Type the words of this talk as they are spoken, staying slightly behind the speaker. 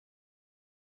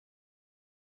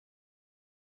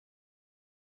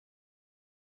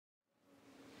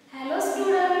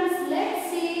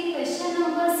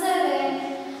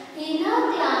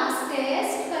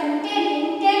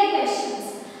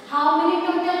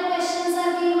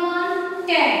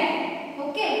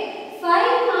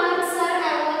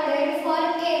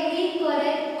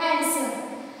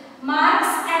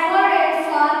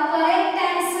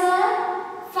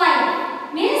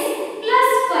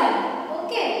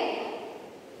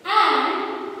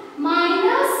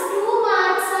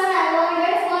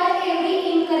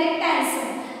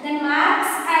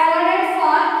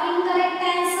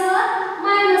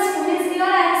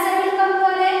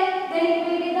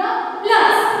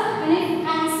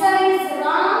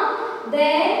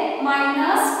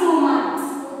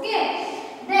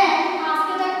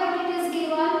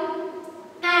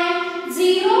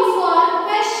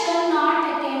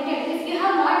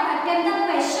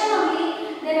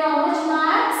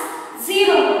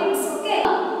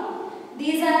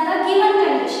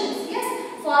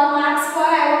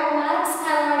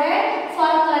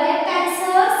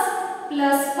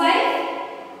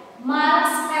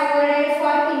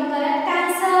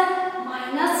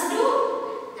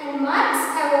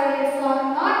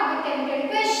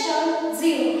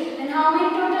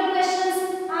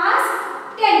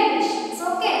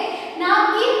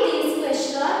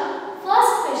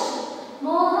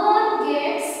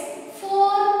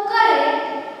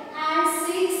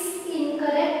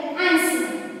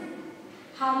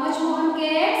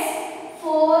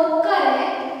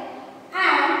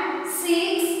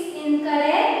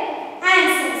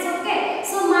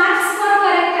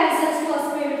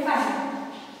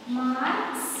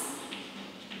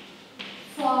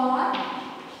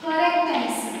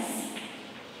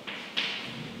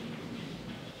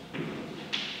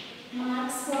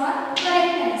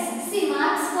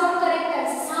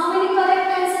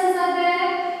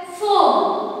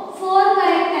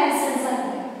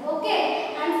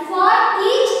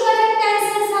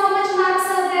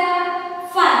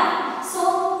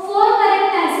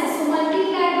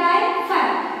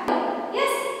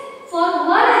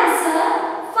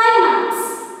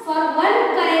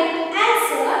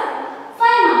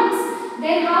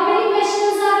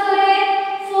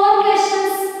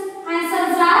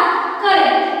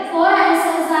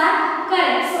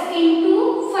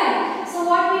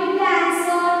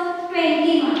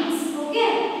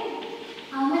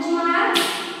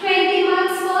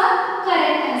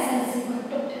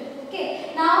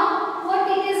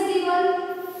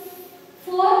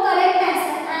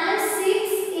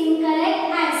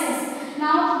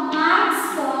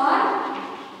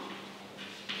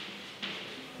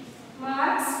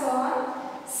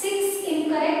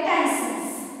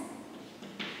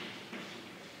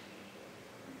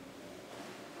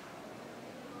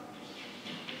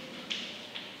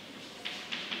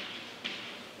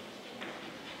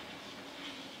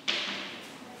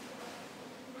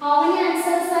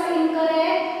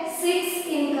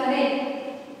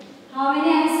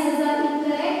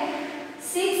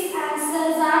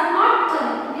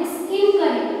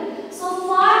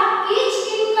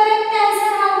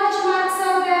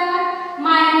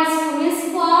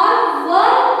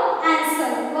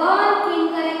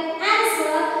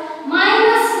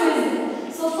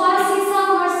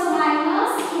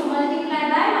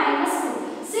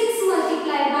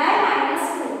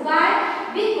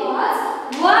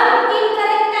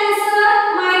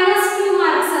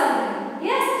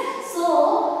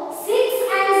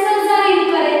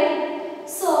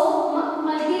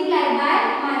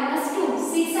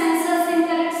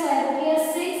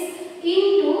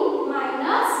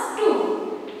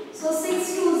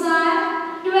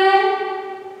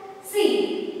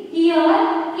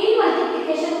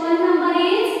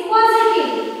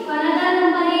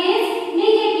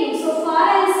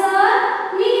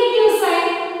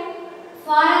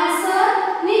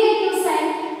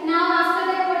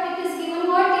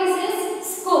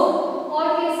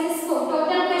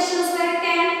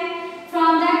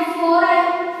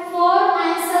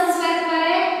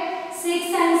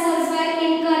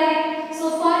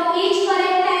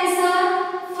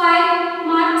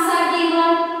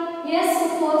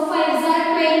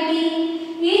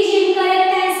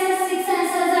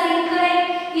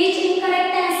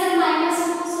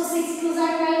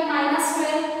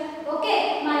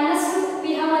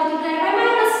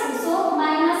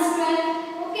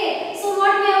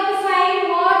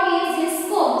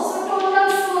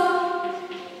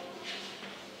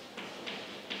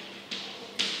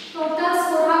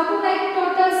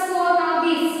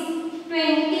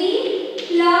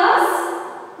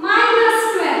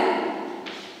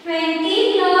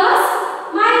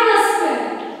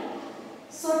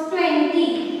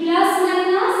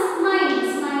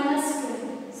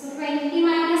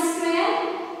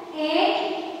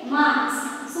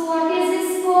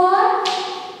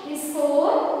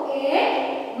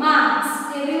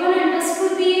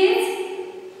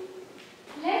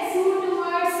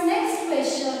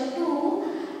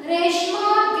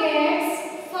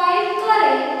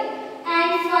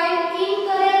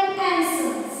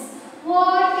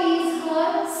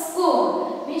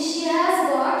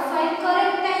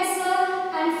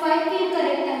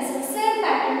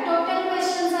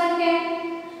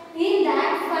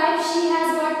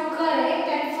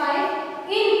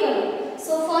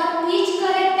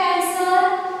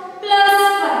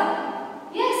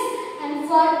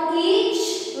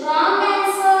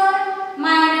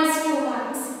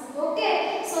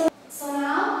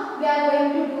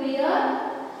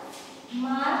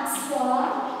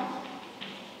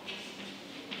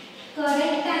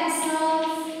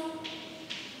answers.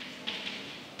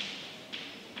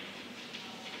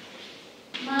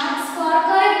 Marks for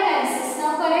correct answers.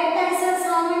 Now correct answers,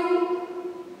 how many?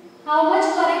 How much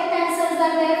correct answers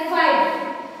are there?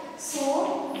 5. So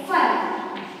 5.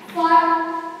 For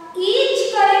each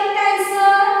correct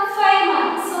answer, 5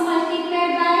 marks. So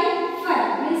multiplied by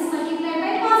 5 means multiplied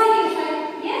by positive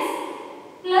 5. Yes?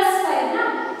 Plus 5 na.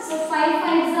 So 5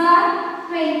 5s are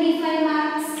 25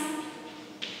 marks.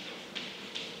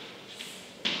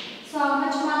 So how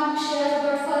much marks she has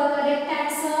got for correct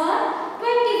answer?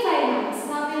 25 marks.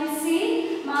 Now we'll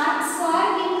see marks for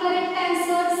incorrect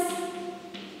answers.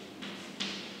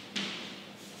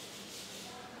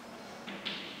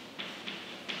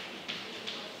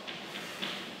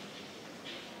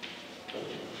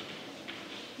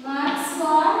 Marks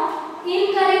for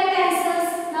incorrect answers.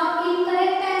 Now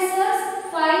incorrect answers,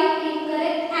 5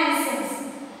 incorrect answers.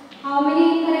 How many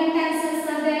incorrect answers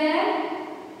are there?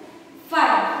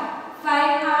 5.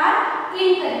 5 are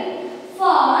incorrect.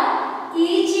 For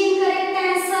each incorrect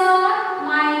answer,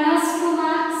 minus 2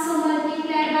 marks. So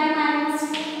multiplied by minus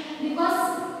 2. Because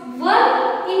one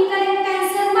incorrect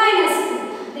answer minus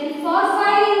 2. Then for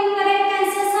 5 incorrect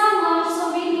answers how much? So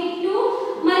we need to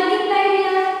multiply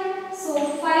here. So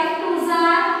 5 2s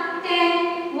are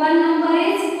 10. One number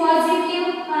is positive,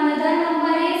 another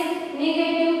number is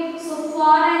negative. So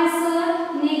for answer,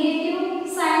 negative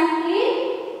sign in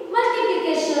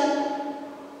multiplication.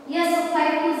 Yes, so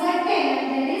 5 2s are 10 and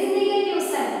there is negative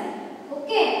sign.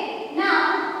 Okay. Now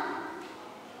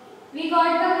we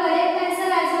got the correct answer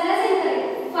as well as incorrect.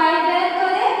 5 were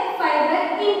correct, 5 were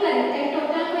incorrect. And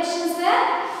total questions were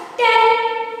 10.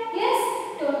 Yes,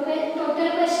 total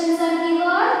questions are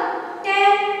given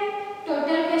 10.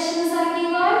 Total questions are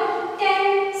given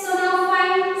 10. So now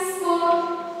find score.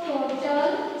 Total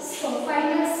score. Find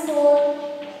the score.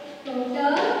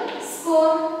 Total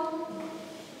score.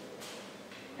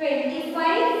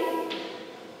 25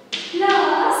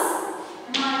 plus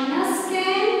minus 10.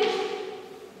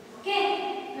 Okay,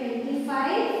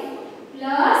 25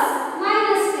 plus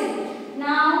minus 10.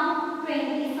 Now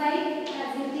 25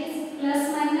 as it is plus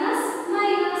minus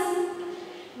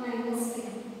minus 10.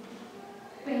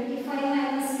 25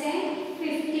 minus 10,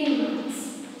 15 marks.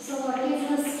 So what is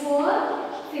the score?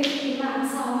 15 marks.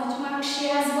 How much marks she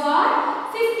has got?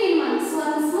 15 marks.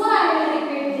 Once more I will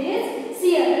repeat this.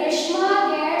 See here, Reshma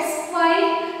gets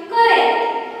 5 correct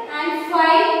and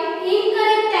 5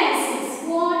 incorrect answers.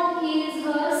 What is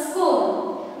her score?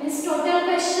 Means total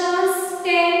questions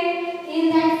 10. In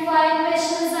that 5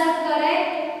 questions are correct,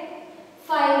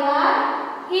 5 are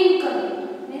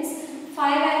incorrect. Means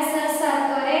 5 answers are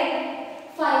correct,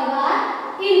 5 are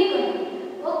incorrect.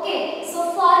 Okay,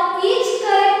 so for each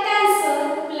correct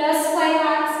answer plus 5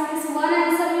 marks means one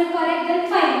answer will correct then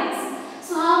 5 marks.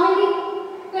 So how many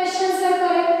questions are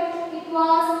correct? It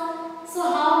was, so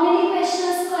how many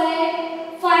questions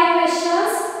correct? 5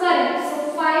 questions correct. So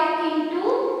 5 into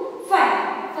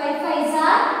 5. 5 5s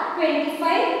are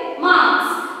 25 marks.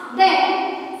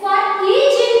 Then for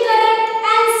each incorrect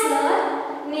answer,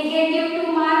 negative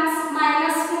 2 marks,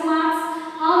 minus 2 marks.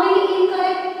 How many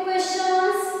incorrect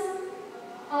questions?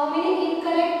 How many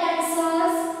incorrect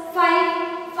answers?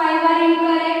 5. 5 are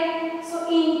incorrect. So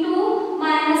into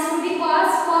minus 2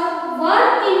 because for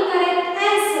one incorrect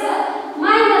answer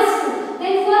minus 2.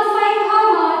 Then for 5 how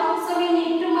much? So we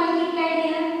need to multiply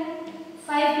here.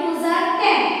 5 2s are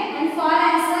 10 and for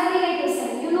answer negative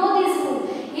sign. You know this rule.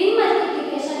 In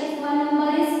multiplication if one number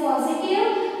is positive,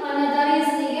 another is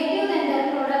negative, then their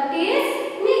product is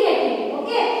negative.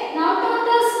 Okay. Now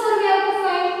total score we have to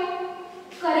find.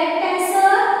 Correct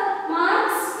answer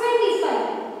marks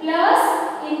 25 plus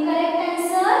incorrect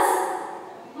answers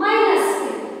minus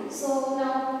 10. So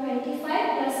now 25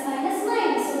 plus minus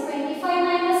minus. So 25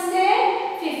 minus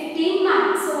 10, 15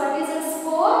 marks. So what is the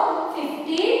score?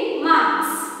 15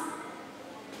 marks.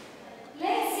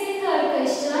 Let's see third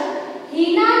question.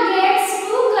 Hina gets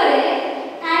 2 correct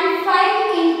and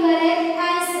 5 incorrect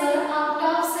answer out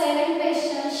of 7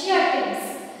 questions she attempts.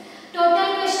 Total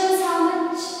questions how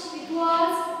much it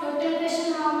was? Total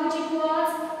question how much it was?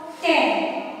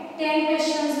 10. 10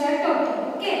 questions were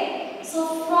total. Okay. So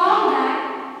from that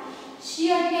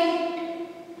she attempts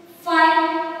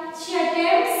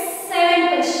 7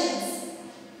 questions.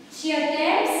 She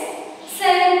attempts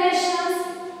 7 questions.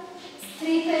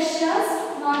 3 questions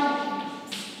not attempted.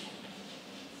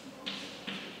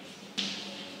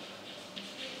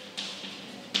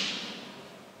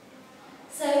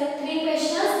 So 3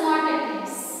 questions not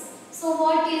attempts. So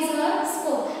what is her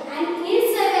score? And in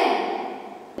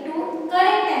 7, 2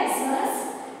 correct answers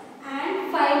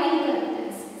and 5 incorrect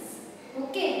answers.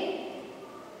 Okay.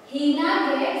 Hina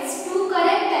gets gets 2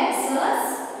 correct answers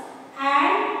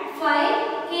and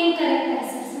 5 incorrect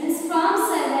answers. Means from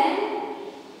 7,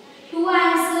 2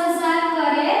 answers are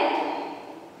correct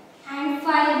and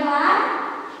 5 are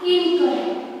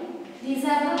incorrect. These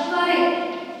are the correct.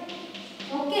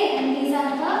 Okay, and these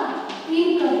are the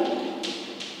incorrect.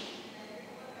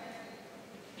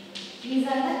 These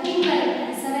are the incorrect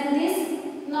answer and this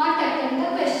not attempt the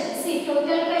question. See,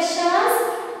 total questions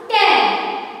 10.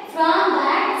 From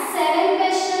that 7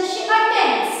 questions she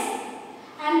attempts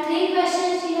and 3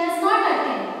 questions she has not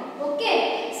attempted.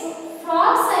 Okay, so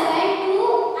from 7,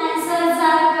 2 answers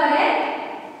are correct,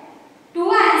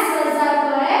 2 answers are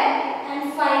correct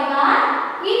and 5 are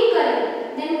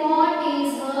incorrect. Then what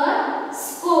is her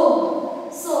score?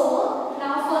 So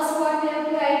now first what we have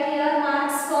to write here,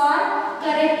 marks for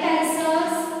correct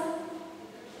answers.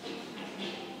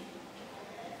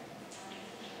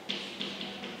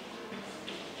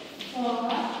 For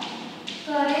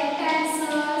correct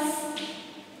answers,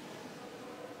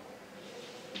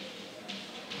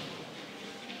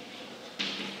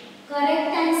 correct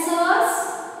answers,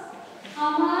 how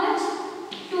much?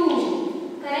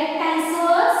 2. Correct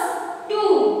answers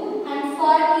 2 and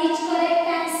for each correct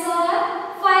answer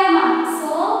 5 marks.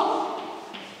 So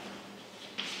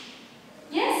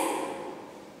yes,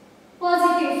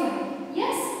 positive 5.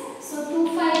 Yes, so 2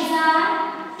 5s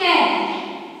are 10.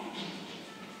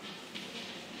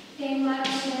 10 marks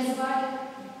she has got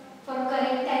for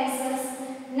correct answers.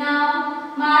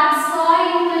 Now marks for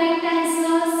incorrect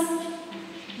answers.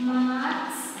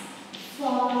 Marks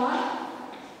for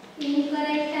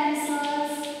incorrect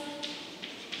answers.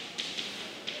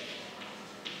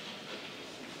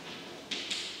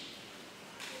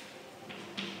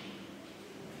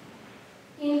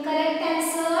 Incorrect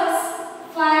answers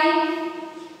 5.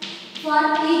 For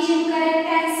each incorrect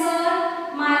answer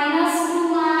minus 2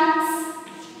 marks.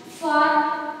 For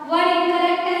one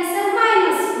incorrect answer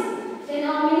minus 2. Then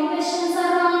how many questions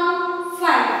are wrong?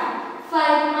 5.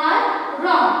 5 are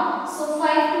wrong. So 5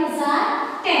 2s are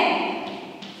 10.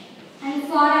 And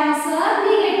for answer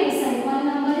negative sign, one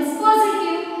number is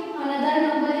positive, another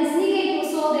number is negative.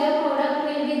 So their product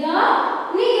will be the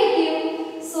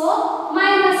negative. So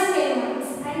minus 10 marks.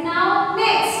 And now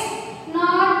next,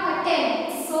 not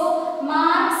attempt. So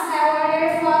marks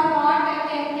awarded for not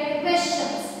attempted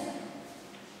questions.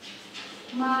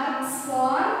 Marks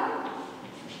for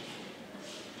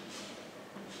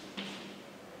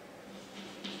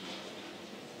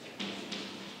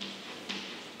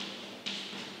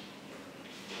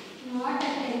not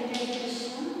attempted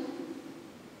question.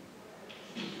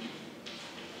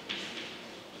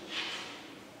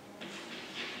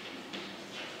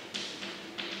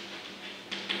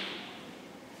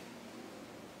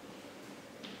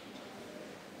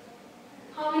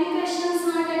 How many questions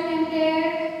not attempted?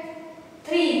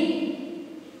 3.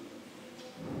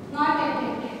 Not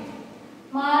attempted.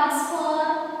 Marks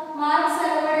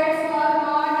awarded for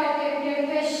not attempted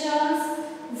questions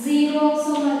 0.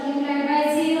 So multiplied by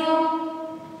 0.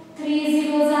 3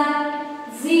 zeros are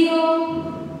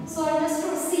 0. So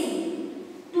understood. See,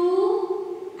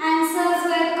 2 answers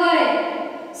were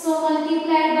correct. So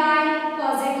multiplied by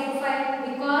positive 5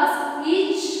 because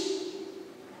each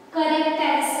correct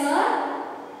answer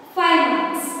 5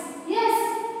 marks. Yes.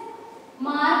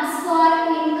 Marks for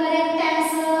incorrect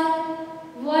answer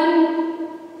 1.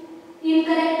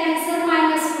 Incorrect answer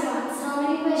minus 2 marks. How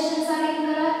many questions are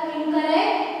incorrect?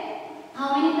 How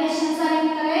many questions are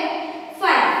incorrect?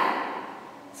 5.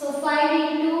 So 5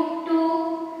 into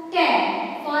 2,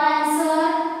 10. For answer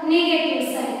negative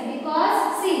side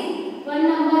because see, one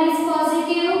number is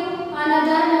positive,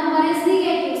 another number is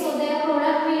negative. So their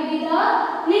product will be the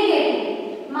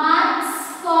negative. Marks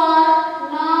for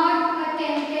not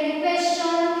attempted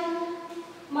question.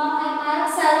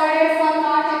 Marks awarded for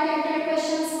not attempted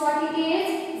questions. What it is?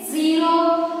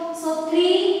 0. So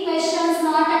 3 questions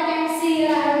not attempted. See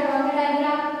here I have drawn the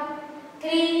diagram.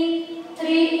 3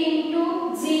 into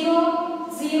 0,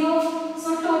 0. So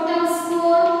total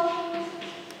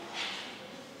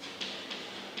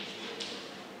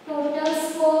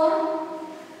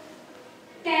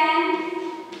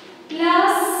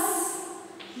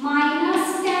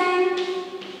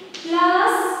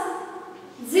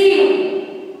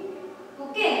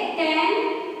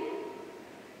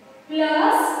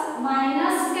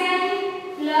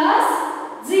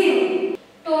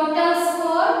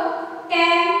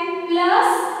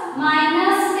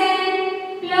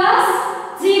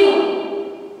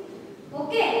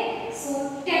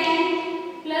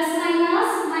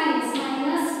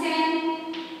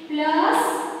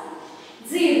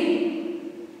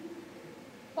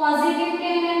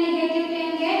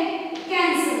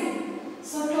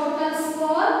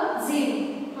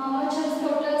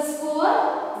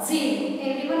 0.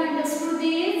 Everyone understood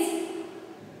this?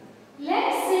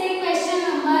 Let's see question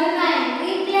number 9.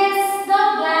 Replace the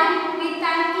blank with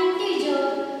an integer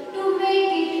to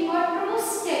make it a true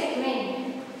statement.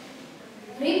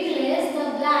 Replace the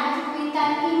blank with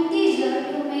an integer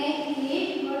to make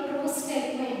it a true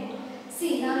statement.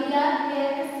 See, now we have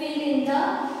to fill in the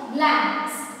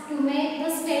blanks to make the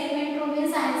statement true.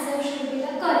 Means answer should be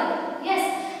the correct. Yes.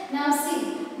 Now see,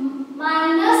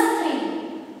 -3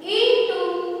 into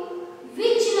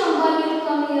which number will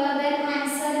come here? Then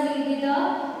answer will be the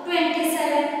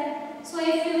 27. So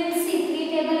if you will see 3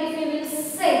 table, if you will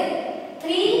say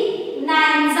 3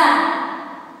 9s are.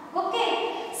 Okay.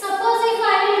 Suppose if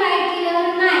I will write here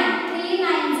 9, 3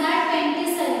 9s are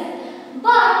 27.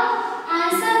 But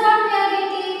answer what we are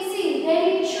getting? See, then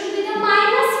it should be the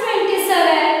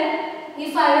 -27.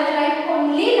 If I will write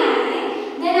only 9,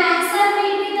 then answer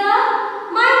will be the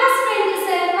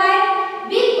 -27. Why?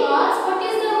 Because what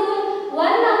is the rule?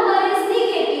 One number is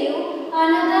negative,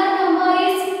 another number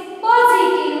is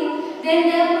positive, then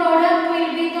their product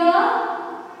will be the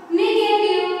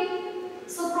negative.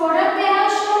 So product they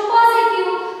have shown positive.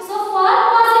 So for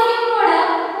positive product,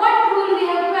 what rule we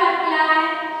have to apply?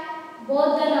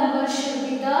 Both the numbers should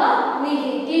be the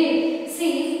negative.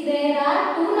 See, if there are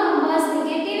two numbers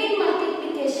negative in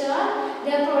multiplication,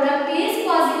 their product is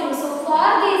positive. So for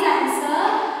this answer,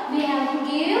 we have to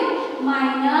give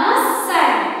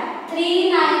 -7. 3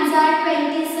 9s are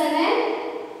 27.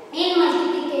 In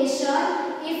multiplication,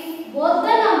 if both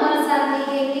the numbers are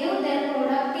negative, their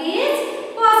product is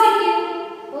positive.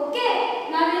 Okay.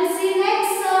 Now we'll see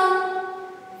next sum.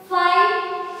 5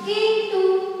 into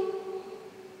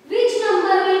which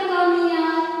number will come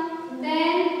here?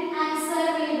 Then answer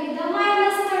will be the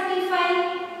 -35.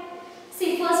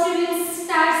 See, first we will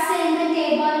start saying the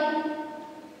table.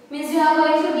 Means we are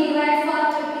going to divide for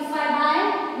 35 by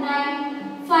 9.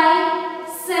 5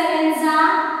 7s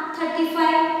are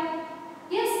 35.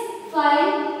 Yes, 5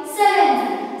 7s.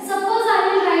 Suppose I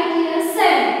will write here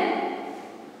 7.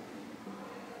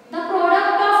 The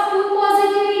product of two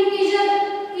positive integer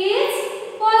is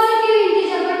positive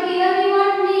integer, but here we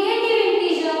want negative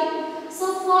integer. So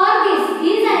for this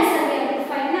answer we have to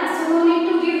find. Now, so no need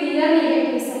to give here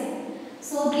negative sign.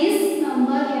 So this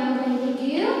number we are going to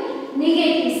give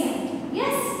negative sign.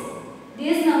 Yes,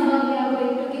 this number we are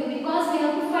going to give because we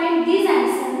have to find this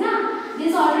answer. Now,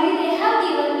 this already they have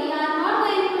given. We are not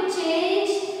going to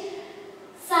change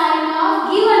sign of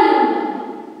given number.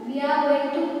 We are going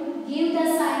to give the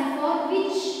sign for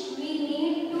which we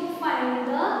need to find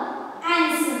the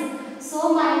answer. So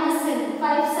 -7.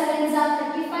 5 7s are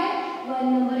 35. One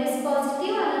number is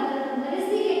positive, another number is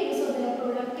negative. So their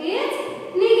product is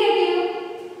negative.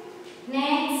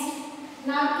 Next,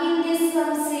 now in this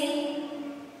sum, see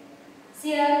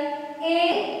here A.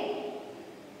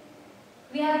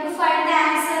 We have to find the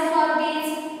answer for this.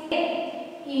 A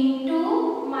into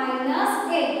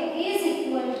 -8 is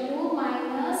equal to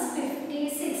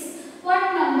 -56. What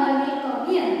number will come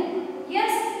here?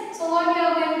 Yes. So what you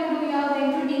are going to do? You are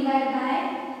going to divide by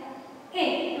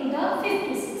 8 to the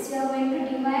 56. You are going to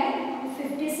divide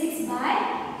 56 by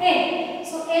 8.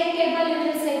 So 8 table you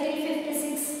will say till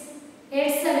 56.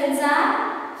 8 7s are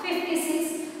 56.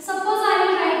 Suppose I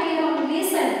will write here only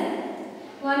 7.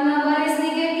 One number is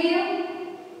negative.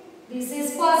 This is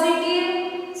positive.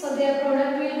 So their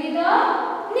product will be the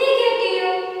negative.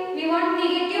 We want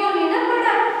negative only in a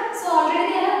product. So already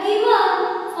they have given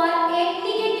for 8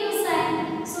 negative sign.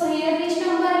 So here which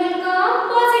number will come?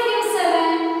 Positive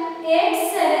 7. 8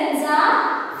 7s are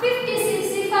 56.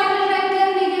 If I will write here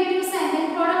negative sign, then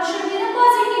product should be the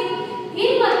positive.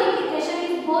 In multiplication,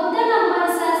 if both the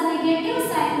numbers has negative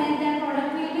sign, then their product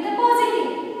will be the positive.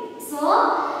 So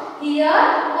here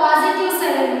positive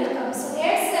 7 will come. So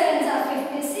 8 7s are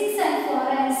 56 and for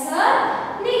answer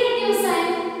negative sign.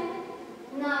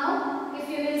 Now if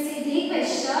you will see the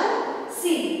question,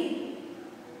 see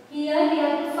here we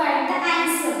have to find the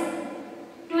answer.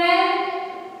 12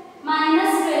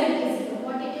 -12 it is given.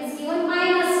 What it is given?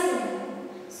 -12.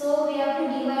 So we have to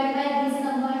divide by this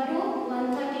number to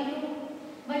 132.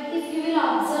 But if you will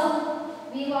observe,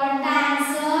 we want the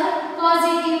answer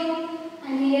positive,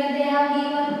 and here they have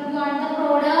given we want the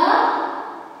product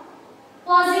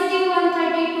positive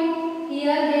 132.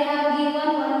 Here they have given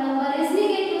one number is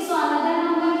negative, so another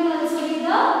number will also be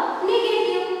the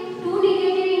negative. Two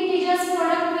negative integers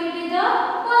product will be the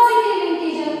positive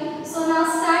integer. So now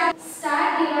start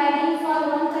dividing for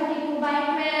 132 by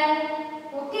 12.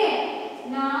 Okay.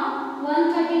 Now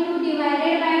 132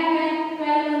 divided by 12.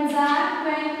 12 ones are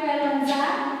 12. 12 ones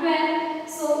are 12.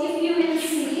 So if you will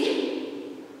see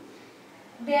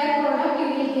their product, you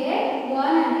will get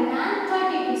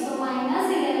 132.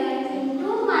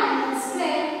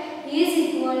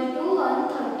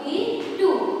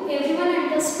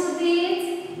 understood this?